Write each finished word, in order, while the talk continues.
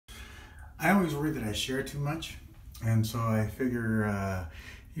I always worry that I share too much, and so I figure,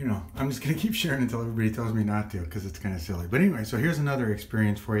 you know, I'm just gonna keep sharing until everybody tells me not to, because it's kind of silly. But anyway, so here's another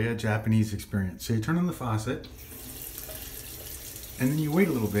experience for you, a Japanese experience. So you turn on the faucet, and then you wait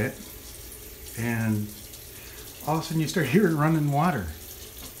a little bit, and all of a sudden you start hearing running water,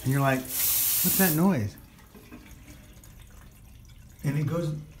 and you're like, what's that noise? And it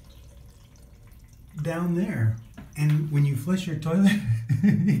goes down there. And when you flush your toilet,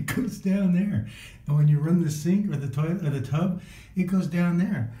 it goes down there. And when you run the sink or the toilet or the tub, it goes down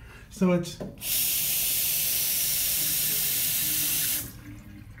there. So it's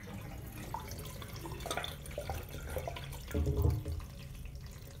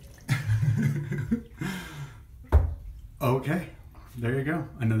okay. There you go.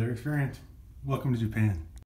 Another experience. Welcome to Japan.